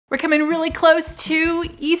We're coming really close to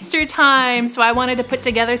Easter time, so I wanted to put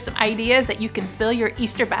together some ideas that you can fill your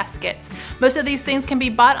Easter baskets. Most of these things can be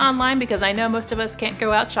bought online because I know most of us can't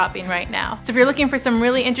go out shopping right now. So if you're looking for some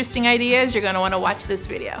really interesting ideas, you're gonna wanna watch this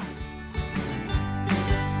video.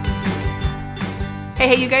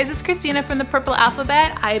 Hey you guys, it's Christina from the Purple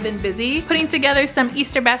Alphabet. I've been busy putting together some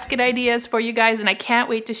Easter basket ideas for you guys, and I can't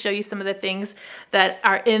wait to show you some of the things that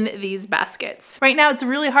are in these baskets. Right now it's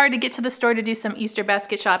really hard to get to the store to do some Easter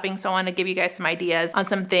basket shopping, so I want to give you guys some ideas on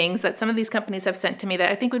some things that some of these companies have sent to me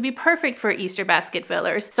that I think would be perfect for Easter basket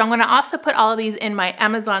fillers. So I'm going to also put all of these in my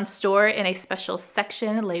Amazon store in a special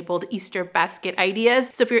section labeled Easter basket ideas.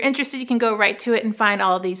 So if you're interested, you can go right to it and find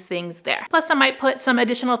all of these things there. Plus I might put some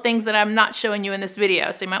additional things that I'm not showing you in this video,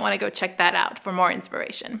 so you might want to go check that out for more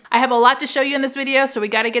inspiration. I have a lot to show you in this video, so we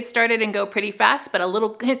got to get started and go pretty fast, but a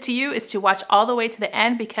little hint to you is to watch all the way to the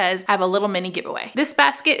end because I have a little mini giveaway. This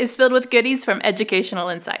basket is filled with goodies from Educational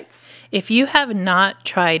Insights. If you have not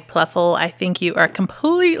tried Pluffle, I think you are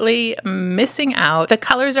completely missing out. The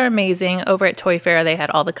colors are amazing. Over at Toy Fair, they had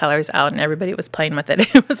all the colors out and everybody was playing with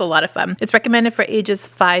it. It was a lot of fun. It's recommended for ages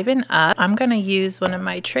 5 and up. I'm gonna use one of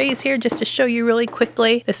my trays here just to show you really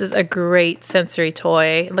quickly. This is a great sensory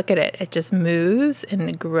toy. Look at it. It just moves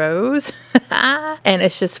and grows. And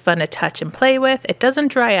it's just fun to touch and play with. It doesn't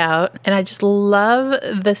dry out. And I just love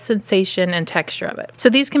the sensation and texture of it. So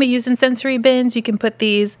these can be used in sensory bins. You can put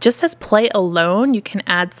these just as play alone. You can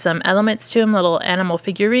add some elements to them, little animal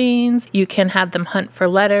figurines. You can have them hunt for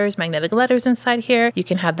letters, magnetic letters inside here. You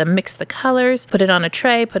can have them mix the colors, put it on a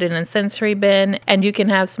tray, put it in a sensory bin, and you can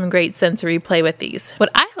have some great sensory play with these. What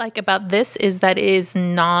I like about this is that it is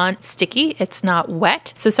not sticky. It's not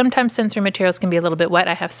wet. So sometimes sensory materials can be a little bit wet.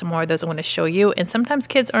 I have some more of those I'm going to show you. And sometimes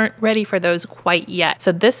kids aren't ready for those quite yet.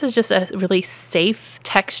 So this is just a really safe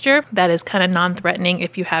texture that is kind of non-threatening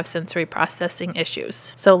if you have sensory processing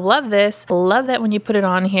issues. So love this. Love that when you put it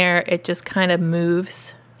on here, it just kind of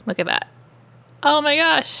moves. Look at that. Oh my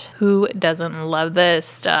gosh. Who doesn't love this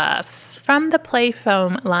stuff? From the Play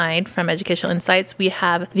Foam line from Educational Insights, we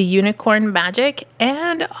have the Unicorn Magic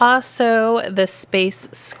and also the Space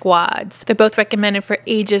Squads. They're both recommended for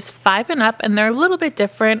ages 5 and up, and they're a little bit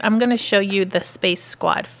different. I'm going to show you the Space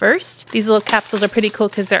Squad first. These little capsules are pretty cool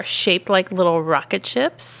because they're shaped like little rocket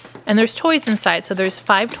ships, and there's toys inside, so there's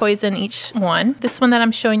 5 toys in each one. This one that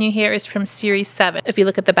I'm showing you here is from Series 7. If you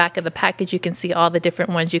look at the back of the package, you can see all the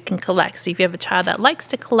different ones you can collect. So if you have a child that likes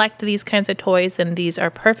to collect these kinds of toys, then these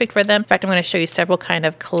are perfect for them. In fact, I'm going to show you several kind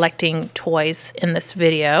of collecting toys in this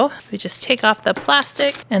video. We just take off the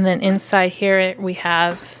plastic, and then inside here we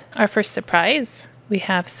have our first surprise. We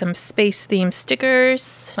have some space themed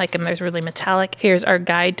stickers, like them, there's really metallic. Here's our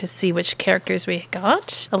guide to see which characters we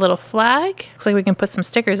got. A little flag. Looks like we can put some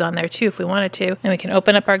stickers on there too if we wanted to. And we can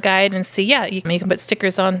open up our guide and see, yeah, you can put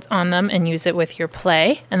stickers on them and use it with your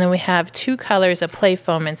play. And then we have 2 colors of play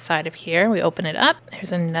foam inside of here. We open it up.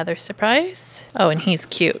 There's another surprise. Oh, and he's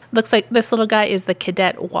cute. Looks like this little guy is the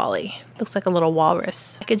Cadet Wally. Looks like a little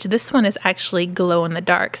walrus. This one is actually glow in the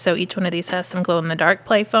dark. So each one of these has some glow in the dark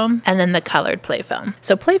play foam and then the colored play foam.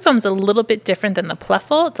 So play foam is a little bit different than the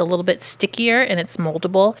Pluffle. It's a little bit stickier and it's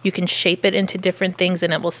moldable. You can shape it into different things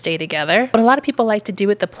and it will stay together. What a lot of people like to do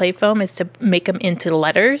with the play foam is to make them into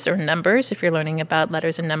letters or numbers if you're learning about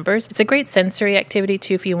letters and numbers. It's a great sensory activity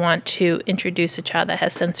too if you want to introduce a child that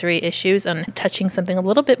has sensory issues on touching something a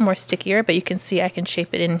little bit more stickier, but you can see I can shape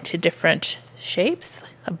it into different shapes.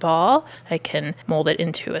 A ball, I can mold it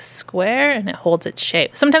into a square and it holds its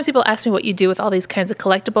shape. Sometimes people ask me what you do with all these kinds of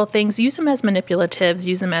collectible things. Use them as manipulatives,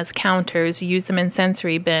 use them as counters, use them in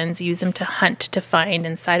sensory bins, use them to hunt to find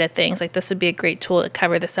inside of things. Like this would be a great tool to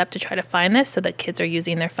cover this up to try to find this so that kids are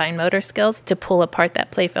using their fine motor skills to pull apart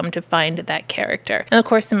that play foam to find that character. And of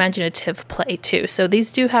course, imaginative play too. So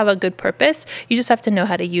these do have a good purpose. You just have to know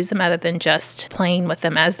how to use them other than just playing with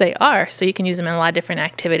them as they are. So you can use them in a lot of different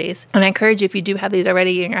activities. And I encourage you, if you do have these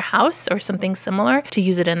already in your house or something similar, to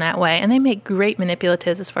use it in that way. And they make great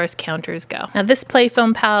manipulatives as far as counters go. Now this Play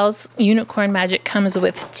Foam Pals Unicorn Magic comes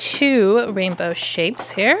with 2 rainbow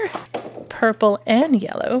shapes here, purple and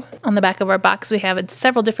yellow. On the back of our box we have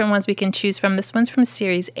several different ones we can choose from. This one's from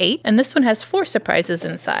Series 8 and this one has 4 surprises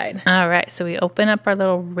inside. Alright, so we open up our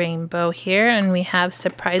little rainbow here and we have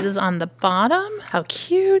surprises on the bottom. How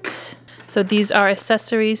cute! So these are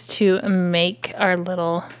accessories to make a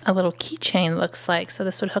little keychain looks like. So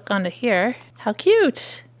this would hook onto here. How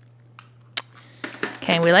cute.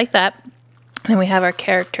 Okay, we like that. And we have our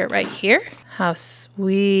character right here. How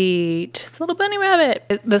sweet. It's a little bunny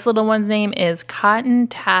rabbit. This little one's name is Cotton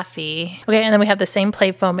Taffy. Okay, and then we have the same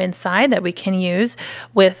play foam inside that we can use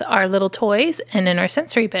with our little toys and in our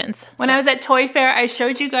sensory bins. When I was at Toy Fair, I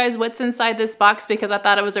showed you guys what's inside this box because I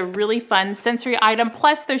thought it was a really fun sensory item.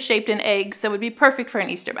 Plus, they're shaped in eggs, so it would be perfect for an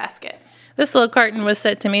Easter basket. This little carton was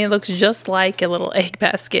sent to me. It looks just like a little egg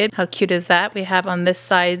basket. How cute is that? We have on this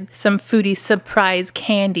side some Foodie Surprise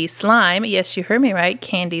candy slime. Yes, you heard me right,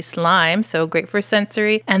 candy slime. So great for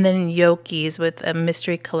sensory. And then Yokies with a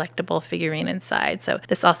mystery collectible figurine inside. So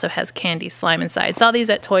this also has candy slime inside. Saw these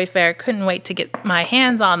at Toy Fair. Couldn't wait to get my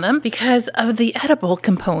hands on them because of the edible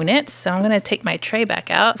component. So I'm going to take my tray back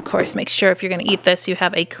out. Of course, make sure if you're going to eat this, you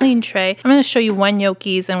have a clean tray. I'm going to show you one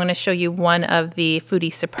Yokies. I'm going to show you one of the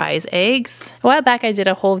Foodie Surprise eggs. A while back I did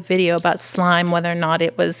a whole video about slime, whether or not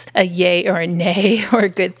it was a yay or a nay or a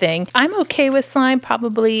good thing. I'm okay with slime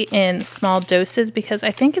probably in small doses because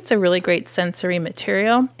I think it's a really great sensory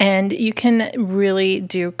material and you can really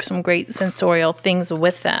do some great sensorial things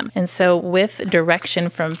with them. And so with direction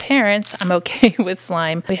from parents, I'm okay with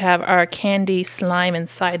slime. We have our candy slime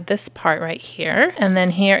inside this part right here. And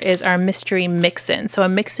then here is our mystery mix-in. So a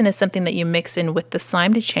mix-in is something that you mix in with the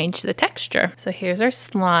slime to change the texture. So here's our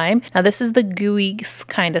slime. Now this is the gooey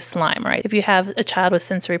kind of slime, right? If you have a child with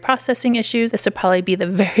sensory processing issues, this would probably be the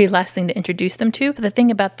very last thing to introduce them to. But the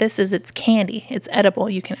thing about this is it's candy. It's edible.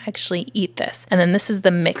 You can actually eat this. And then this is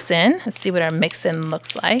the mix-in. Let's see what our mix-in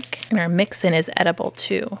looks like. And our mix-in is edible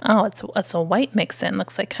too. Oh, it's a white mix-in.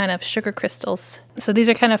 Looks like kind of sugar crystals. So these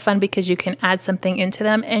are kind of fun because you can add something into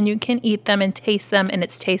them and you can eat them and taste them and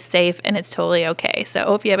it's taste safe and it's totally okay.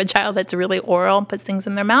 So if you have a child that's really oral and puts things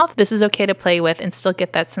in their mouth, this is okay to play with and still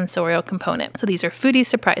get that sensorial component. So these are Foodie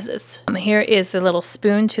Surprises. Here is the little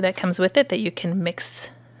spoon too that comes with it that you can mix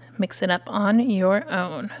it up on your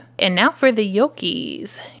own. And now for the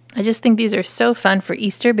Yokies. I just think these are so fun for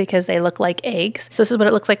Easter because they look like eggs. So this is what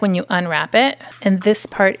it looks like when you unwrap it. And this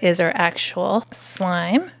part is our actual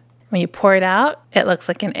slime. When you pour it out, it looks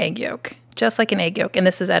like an egg yolk, just like an egg yolk, and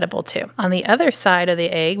this is edible too. On the other side of the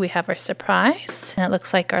egg, we have our surprise, and it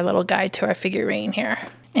looks like our little guide to our figurine here.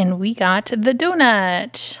 And we got the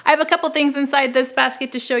donut. I have a couple things inside this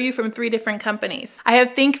basket to show you from 3 different companies. I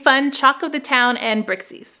have Think Fun, Chalk of the Town, and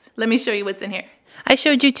Brixies. Let me show you what's in here. I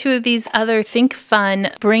showed you 2 of these other Think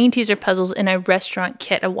Fun brain teaser puzzles in a restaurant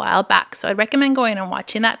kit a while back. So I'd recommend going and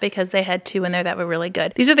watching that because they had 2 in there that were really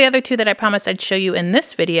good. These are the other 2 that I promised I'd show you in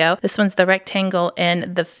this video. This one's the rectangle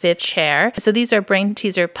and the 5th chair. So these are brain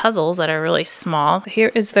teaser puzzles that are really small.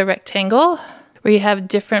 Here is the rectangle where you have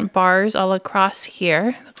different bars all across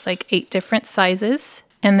here. Looks like 8 different sizes.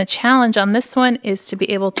 And the challenge on this one is to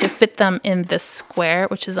be able to fit them in the square,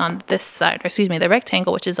 which is on this side, or excuse me, the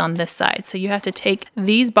rectangle, which is on this side. So you have to take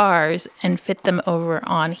these bars and fit them over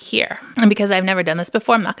on here. And because I've never done this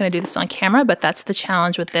before, I'm not going to do this on camera, but that's the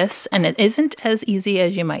challenge with this. And it isn't as easy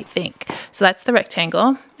as you might think. So that's the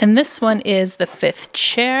rectangle. And this one is the 5th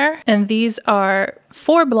chair. And these are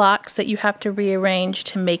 4 blocks that you have to rearrange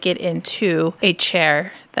to make it into a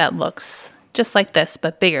chair that looks just like this,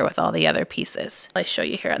 but bigger with all the other pieces. I show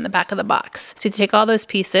you here on the back of the box. So to take all those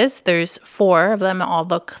pieces, there's 4 of them all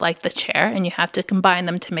look like the chair, and you have to combine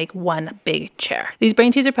them to make one big chair. These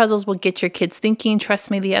brain teaser puzzles will get your kids thinking.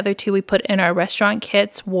 Trust me, the other 2 we put in our restaurant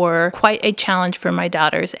kits were quite a challenge for my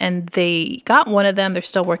daughters, and they got one of them. They're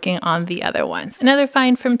still working on the other ones. Another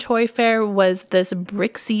find from Toy Fair was this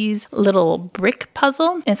Brixies little brick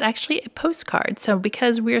puzzle. It's actually a postcard. So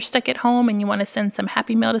because we're stuck at home and you want to send some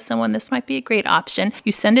happy mail to someone, this might be a great option.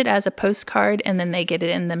 You send it as a postcard and then they get it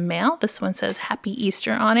in the mail. This one says Happy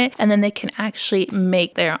Easter on it, and then they can actually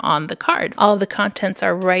make there on the card. All of the contents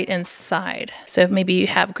are right inside. So if maybe you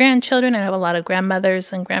have grandchildren, I have a lot of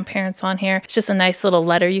grandmothers and grandparents on here. It's just a nice little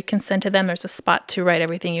letter you can send to them. There's a spot to write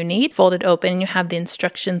everything you need. Fold it open and you have the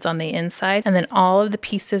instructions on the inside, and then all of the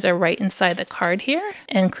pieces are right inside the card here,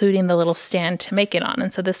 including the little stand to make it on.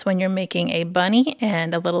 And so this one you're making a bunny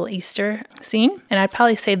and a little Easter scene. And I'd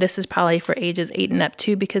probably say this is probably for ages 8 and up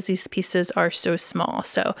too because these pieces are so small.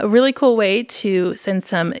 So a really cool way to send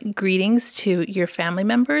some greetings to your family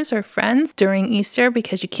members or friends during Easter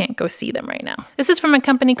because you can't go see them right now. This is from a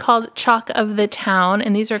company called Chalk of the Town,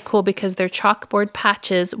 and these are cool because they're chalkboard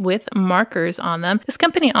patches with markers on them. This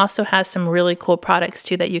company also has some really cool products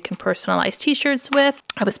too that you can personalize t-shirts with.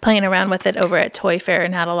 I was playing around with it over at Toy Fair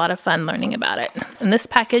and had a lot of fun learning about it. In this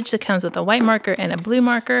package that comes with a white marker and a blue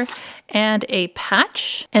marker and a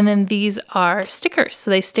patch. And then these are stickers.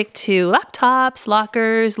 So they stick to laptops,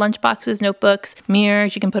 lockers, lunchboxes, notebooks,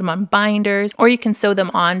 mirrors. You can put them on binders, or you can sew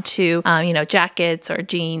them onto, you know, jackets or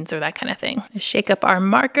jeans or that kind of thing. Shake up our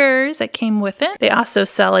markers that came with it. They also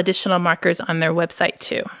sell additional markers on their website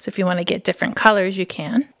too. So if you want to get different colors, you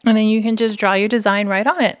can. And then you can just draw your design right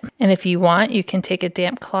on it. And if you want, you can take a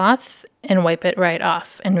damp cloth and wipe it right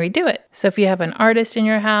off and redo it. So if you have an artist in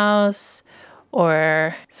your house,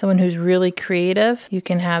 or someone who's really creative, you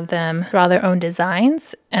can have them draw their own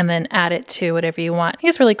designs and then add it to whatever you want. I think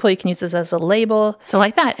it's really cool. You can use this as a label. So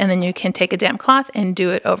like that. And then you can take a damp cloth and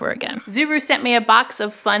do it over again. Zuru sent me a box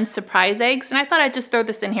of fun surprise eggs, and I thought I'd just throw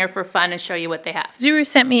this in here for fun and show you what they have. Zuru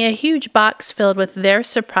sent me a huge box filled with their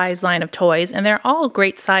surprise line of toys, and they're all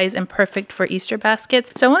great size and perfect for Easter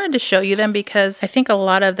baskets. So I wanted to show you them because I think a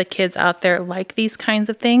lot of the kids out there like these kinds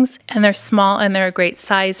of things, and they're small and they're a great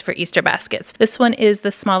size for Easter baskets. This one is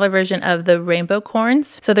the smaller version of the rainbow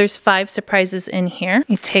corns. So there's 5 surprises in here.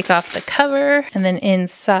 You take off the cover, and then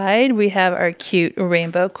inside we have our cute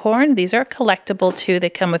rainbow corn. These are collectible too.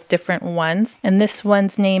 They come with different ones. And this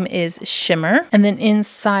one's name is Shimmer. And then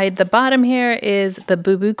inside the bottom here is the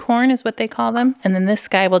boo-boo corn is what they call them. And then this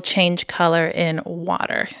guy will change color in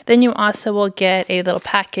water. Then you also will get a little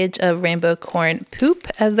package of rainbow corn poop,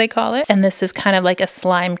 as they call it. And this is kind of like a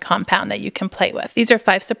slime compound that you can play with. These are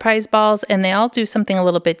 5 surprise balls, and they all do something a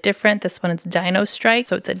little bit different. This one is Dino Strike,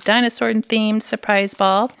 so it's a dinosaur themed surprise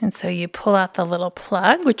ball. And so you pull out the little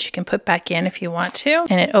plug, which you can put back in if you want to,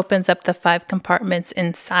 and it opens up the 5 compartments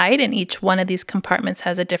inside, and each one of these compartments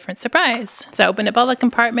has a different surprise. So I opened up all the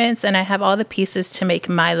compartments, and I have all the pieces to make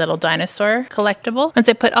my little dinosaur collectible. Once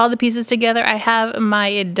I put all the pieces together, I have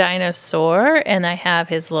my dinosaur, and I have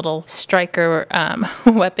his little striker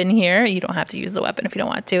weapon here. You don't have to use the weapon if you don't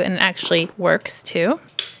want to, and it actually works too.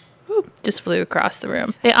 Just flew across the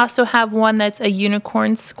room. They also have one that's a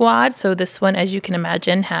unicorn squad. So this one, as you can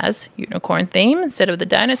imagine, has unicorn theme instead of the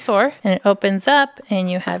dinosaur. And it opens up and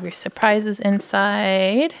you have your surprises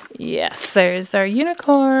inside. Yes, there's our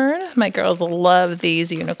unicorn. My girls love these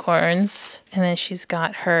unicorns. And then she's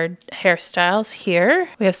got her hairstyles here.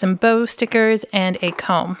 We have some bow stickers and a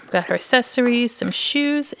comb. We've got her accessories, some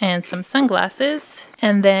shoes, and some sunglasses,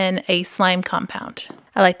 and then a slime compound.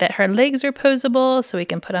 I like that her legs are posable, so we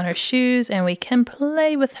can put on her shoes and we can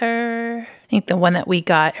play with her. I think the one that we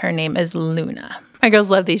got, her name is Luna. My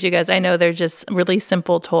girls love these, you guys. I know they're just really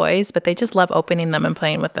simple toys, but they just love opening them and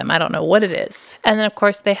playing with them. I don't know what it is. And then, of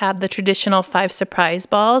course, they have the traditional 5 surprise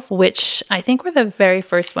balls, which I think were the very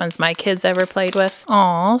first ones my kids ever played with.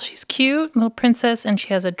 Aw, she's cute, little princess, and she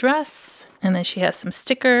has a dress. And then she has some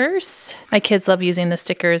stickers. My kids love using the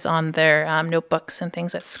stickers on their notebooks and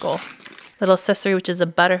things at school. Little accessory, which is a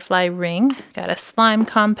butterfly ring. Got a slime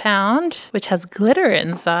compound, which has glitter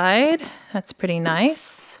inside. That's pretty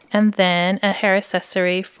nice. And then a hair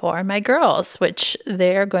accessory for my girls, which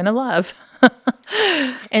they're going to love.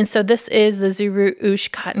 And so this is the Zuru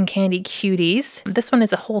Oosh Cotton Candy Cuties. This one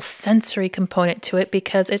is a whole sensory component to it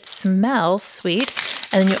because it smells sweet.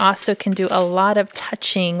 And then you also can do a lot of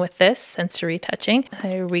touching with this, sensory touching.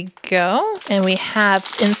 There we go. And we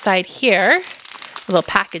have inside here a little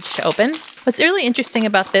package to open. What's really interesting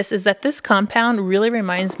about this is that this compound really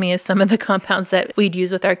reminds me of some of the compounds that we'd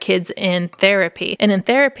use with our kids in therapy. And in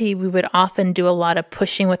therapy, we would often do a lot of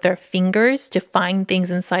pushing with our fingers to find things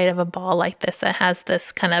inside of a ball like this that has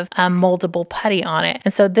this kind of moldable putty on it.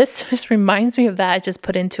 And so this just reminds me of that, just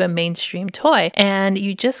put into a mainstream toy. And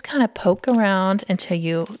you just kind of poke around until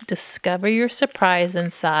you discover your surprise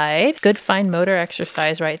inside. Good fine motor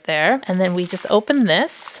exercise right there. And then we just open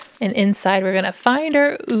this. And inside we're gonna find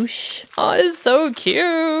our Oosh. Oh, it's so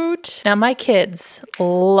cute. Now my kids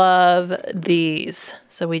love these.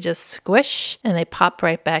 So we just squish and they pop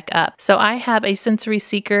right back up. So I have a sensory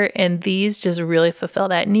seeker and these just really fulfill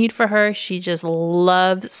that need for her. She just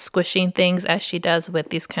loves squishing things as she does with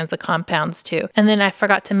these kinds of compounds too. And then I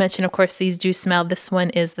forgot to mention, of course, these do smell. This one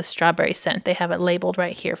is the strawberry scent. They have it labeled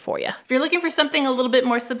right here for you. If you're looking for something a little bit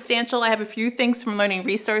more substantial, I have a few things from Learning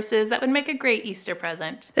Resources that would make a great Easter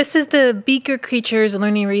present. This is the Beaker Creatures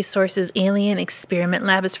Learning Resources Alien Experiment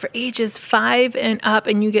Lab. It's for ages 5 and up,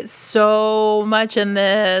 and you get so much in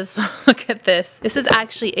this. Look at this. This is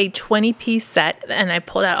actually a 20-piece set, and I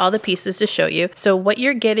pulled out all the pieces to show you. So what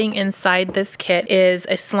you're getting inside this kit is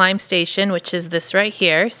a slime station, which is this right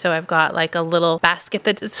here. So I've got like a little basket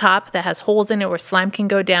at the top that has holes in it where slime can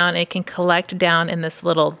go down. It can collect down in this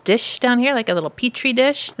little dish down here, like a little petri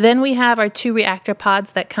dish. Then we have our 2 reactor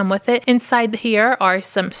pods that come with it. Inside here are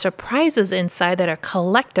some surprises inside that are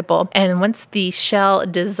collectible. And once the shell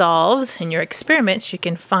dissolves in your experiments, you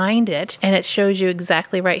can find it, and it shows you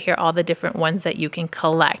exactly right here all the different ones that you can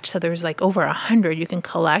collect. So there's like over 100 you can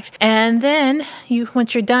collect. And then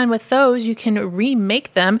once you're done with those, you can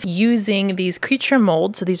remake them using these creature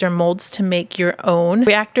molds. So these are molds to make your own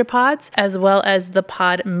reactor pods, as well as the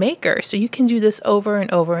pod maker. So you can do this over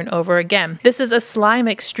and over and over again. This is a slime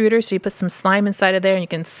extruder. So you put some slime inside of there and you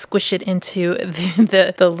can squish it into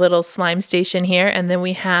the little slime station here. And then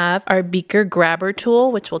we have our beaker grabber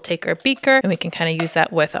tool, which will take our beaker and we can kind of use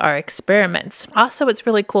that with our experiments. Also, what's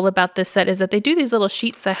really cool about this set is that they do these little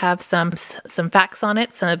sheets that have some facts on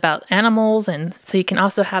it, some about animals. And so you can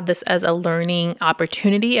also have this as a learning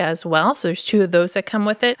opportunity as well. So there's 2 of those that come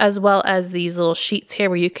with it, as well as these little sheets here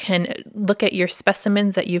where you can look at your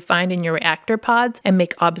specimens that you find in your reactor pods and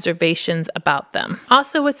make observations about them.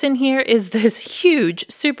 Also, what's in here is this huge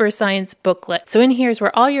super science booklet. So in here is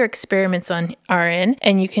where all your experiments are in,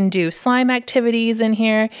 and you can do slime activities in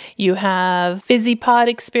here. You have fizzy pod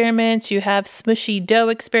experiments, you have smushy dough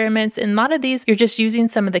experiments, and a lot of these you're just using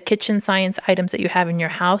some of the kitchen science items that you have in your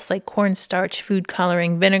house, like cornstarch, food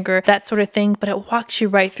coloring, vinegar, that sort of thing, but it walks you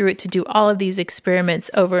right through it to do all of these experiments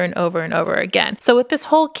over and over and over again. So with this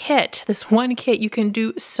whole kit, this one kit, you can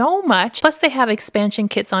do so much. Plus they have expansion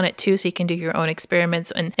kits on it too, so you can do your own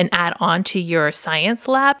experiments and add on to your science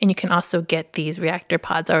lab. And you can also get these reactor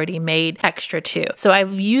pods already made extra too. So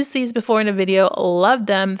I've used these before in a video, love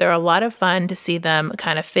them. They're a lot of fun to see them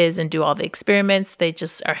kind of fizz and do all the experiments. They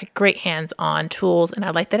just are great hands-on tools, and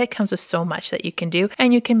I like that it comes with so much that you can do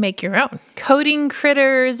and you can make your own. Coding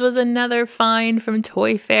critters was another find from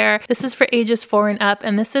Toy Fair. This is for ages 4 and up,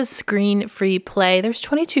 and this is screen-free play. There's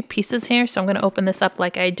 22 pieces here, so I'm going to open this up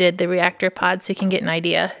like I did the reactor pod so you can get an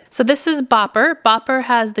idea. So this is Bopper. Bopper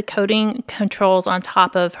has the coding controls on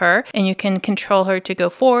top of her, and you can control her to go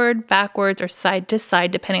forward, backwards, or side to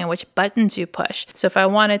side depending on which buttons you push. So if I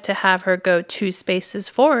wanted to have her go 2 spaces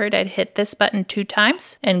forward, I'd hit this button 2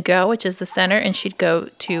 times and go, which is the center, and she'd go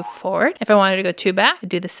 2 forward. If I wanted to go 2 back, I'd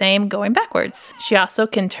do the same going backwards. She also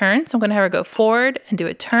can turn, so I'm going to have her go forward and do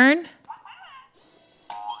a turn.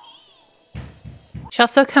 She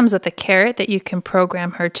also comes with a carrot that you can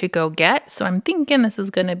program her to go get. So I'm thinking this is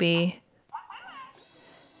going to be...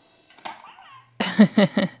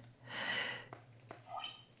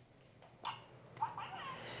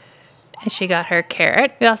 And she got her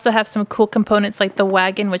carrot. We also have some cool components like the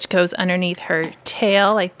wagon, which goes underneath her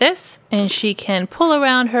tail like this. And she can pull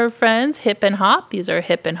around her friends, hip and hop. These are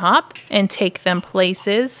hip and hop. And take them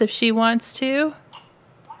places if she wants to.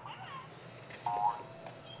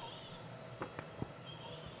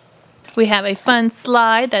 We have a fun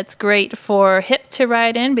slide that's great for Hip to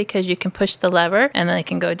ride in because you can push the lever and then it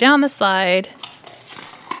can go down the slide.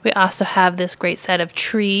 We also have this great set of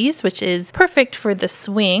trees, which is perfect for the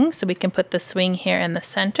swing. So we can put the swing here in the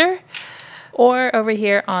center or over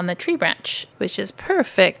here on the tree branch, which is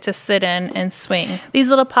perfect to sit in and swing. These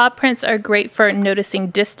little paw prints are great for noticing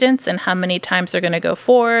distance and how many times they're going to go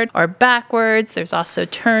forward or backwards. There's also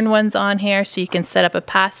turn ones on here, so you can set up a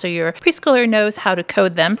path so your preschooler knows how to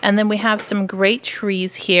code them. And then we have some great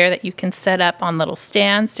trees here that you can set up on little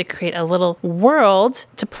stands to create a little world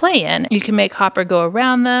to play in. You can make Hopper go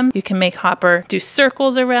around them. You can make Hopper do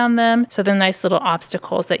circles around them. So they're nice little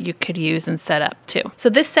obstacles that you could use and set up too. So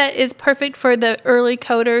this set is perfect for the early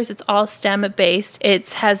coders. It's all STEM based. It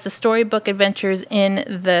has the storybook adventures in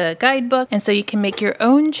the guidebook, and so you can make your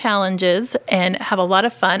own challenges and have a lot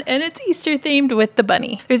of fun, and it's Easter themed with the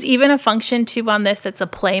bunny. There's even a function too on this that's a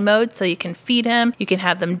play mode, so you can feed him, you can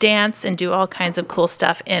have them dance and do all kinds of cool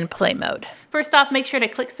stuff in play mode. First off, make sure to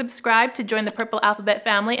click subscribe to join the Purple Alphabet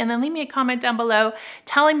family, and then leave me a comment down below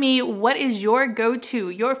telling me what is your go-to,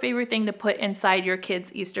 your favorite thing to put inside your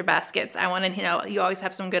kids' Easter baskets. I want to know, you always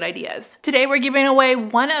have some good ideas. Today we're giving away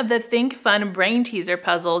one of the Think Fun brain teaser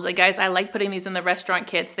puzzles. Guys, I like putting these in the restaurant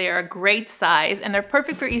kits. They are a great size and they're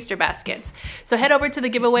perfect for Easter baskets. So head over to the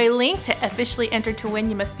giveaway link to officially enter to win.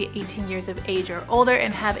 You must be 18 years of age or older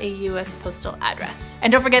and have a US postal address.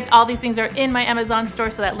 And don't forget, all these things are in my Amazon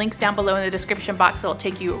store, so that link's down below in the description box. It'll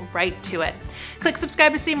take you right to it. Click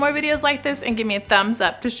subscribe to see more videos like this and give me a thumbs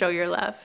up to show your love.